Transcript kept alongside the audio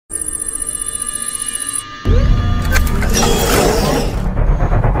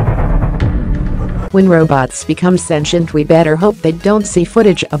When robots become sentient, we better hope they don't see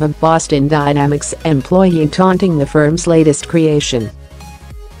footage of a Boston Dynamics employee taunting the firm's latest creation.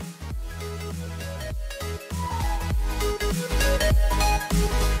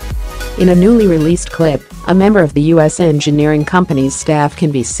 In a newly released clip, a member of the U.S. engineering company's staff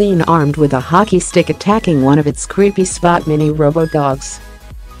can be seen armed with a hockey stick attacking one of its creepy SpotMini robo-dogs.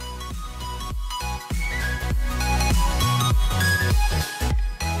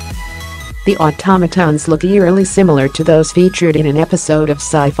 The automatons look eerily similar to those featured in an episode of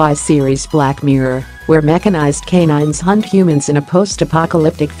sci-fi series Black Mirror, where mechanized canines hunt humans in a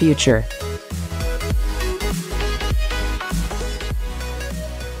post-apocalyptic future.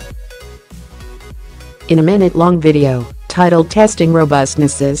 In a minute-long video, titled Testing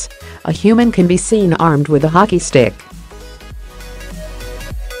Robustness, a human can be seen armed with a hockey stick.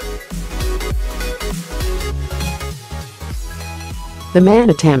 The man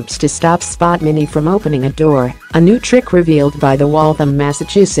attempts to stop SpotMini from opening a door, a new trick revealed by the Waltham,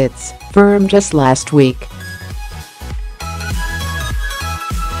 Massachusetts firm just last week.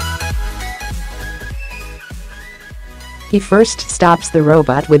 He first stops the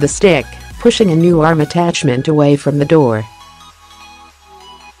robot with a stick, pushing a new arm attachment away from the door.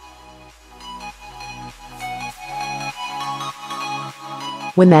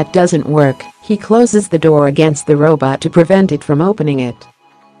 When that doesn't work, he closes the door against the robot to prevent it from opening it.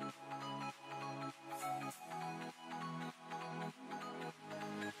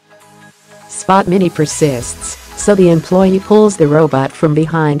 SpotMini persists, so the employee pulls the robot from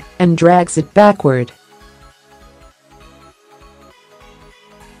behind and drags it backward.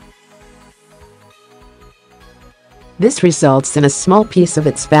 This results in a small piece of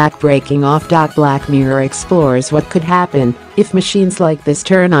its back breaking off. Black Mirror explores what could happen if machines like this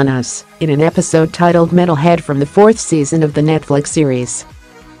turn on us, in an episode titled Metalhead from the 4th season of the Netflix series.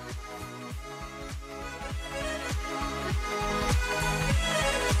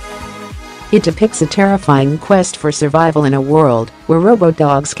 It depicts a terrifying quest for survival in a world where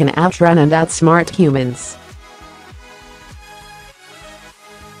robo-dogs can outrun and outsmart humans.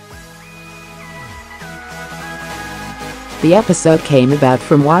 The episode came about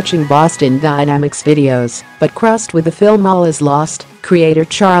from watching Boston Dynamics videos, but crossed with the film All Is Lost, creator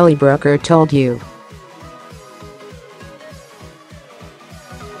Charlie Brooker told you.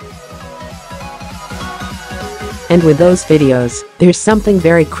 And with those videos, there's something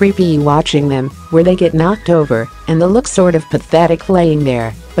very creepy watching them, where they get knocked over, and they look sort of pathetic laying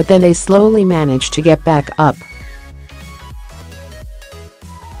there, but then they slowly manage to get back up.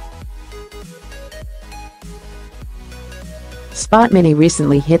 SpotMini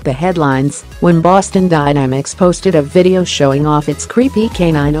recently hit the headlines when Boston Dynamics posted a video showing off its creepy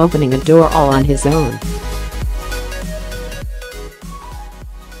canine opening a door all on his own.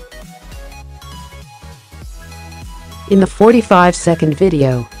 In the 45-second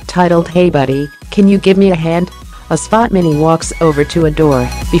video, titled "Hey buddy, can you give me a hand?", a SpotMini walks over to a door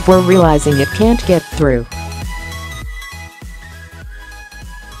before realizing it can't get through.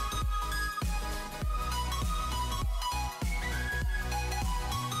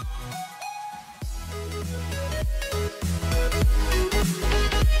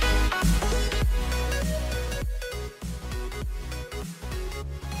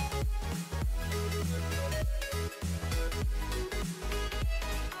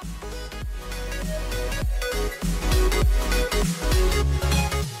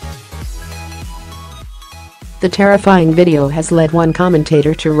 The terrifying video has led one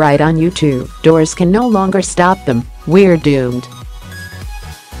commentator to write on YouTube, "Doors can no longer stop them, we're doomed."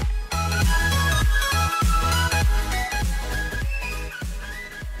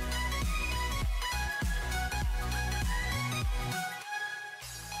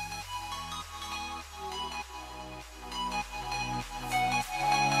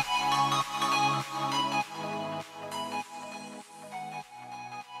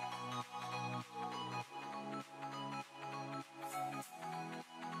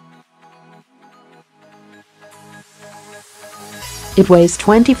 It weighs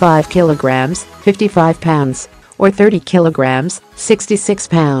 25 kilograms, 55 pounds, or 30 kilograms, 66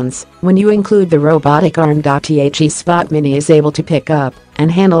 pounds, when you include the robotic arm.The. SpotMini is able to pick up and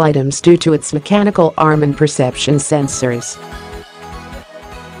handle items due to its mechanical arm and perception sensors.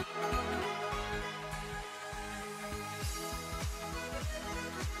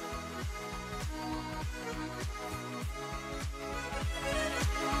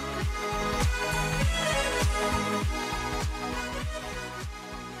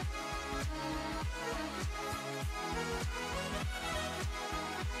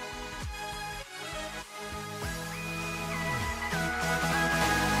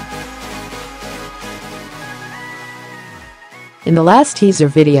 In the last teaser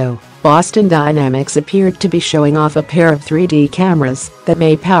video, Boston Dynamics appeared to be showing off a pair of 3D cameras that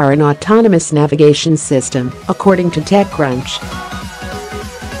may power an autonomous navigation system, according to TechCrunch.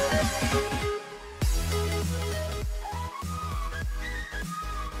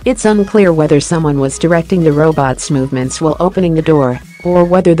 It's unclear whether someone was directing the robot's movements while opening the door, or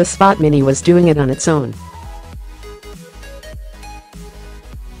whether the SpotMini was doing it on its own.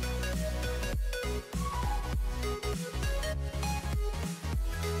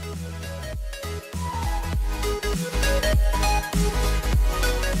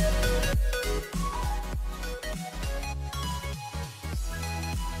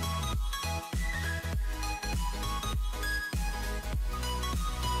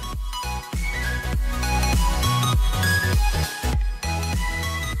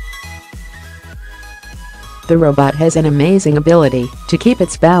 The robot has an amazing ability to keep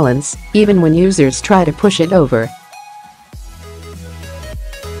its balance, even when users try to push it over.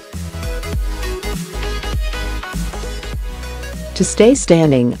 To stay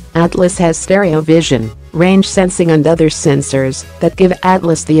standing, Atlas has stereo vision, range sensing and other sensors that give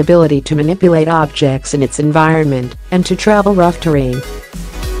Atlas the ability to manipulate objects in its environment and to travel rough terrain.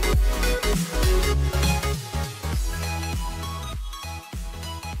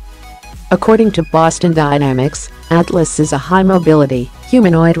 According to Boston Dynamics, Atlas is a high-mobility,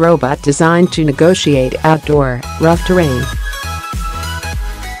 humanoid robot designed to negotiate outdoor, rough terrain.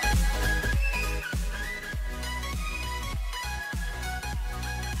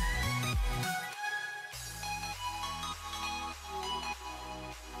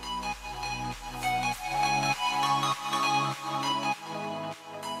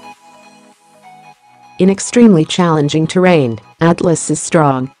 In extremely challenging terrain, Atlas is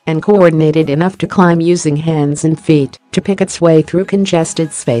strong and coordinated enough to climb using hands and feet to pick its way through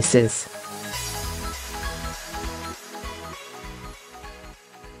congested spaces.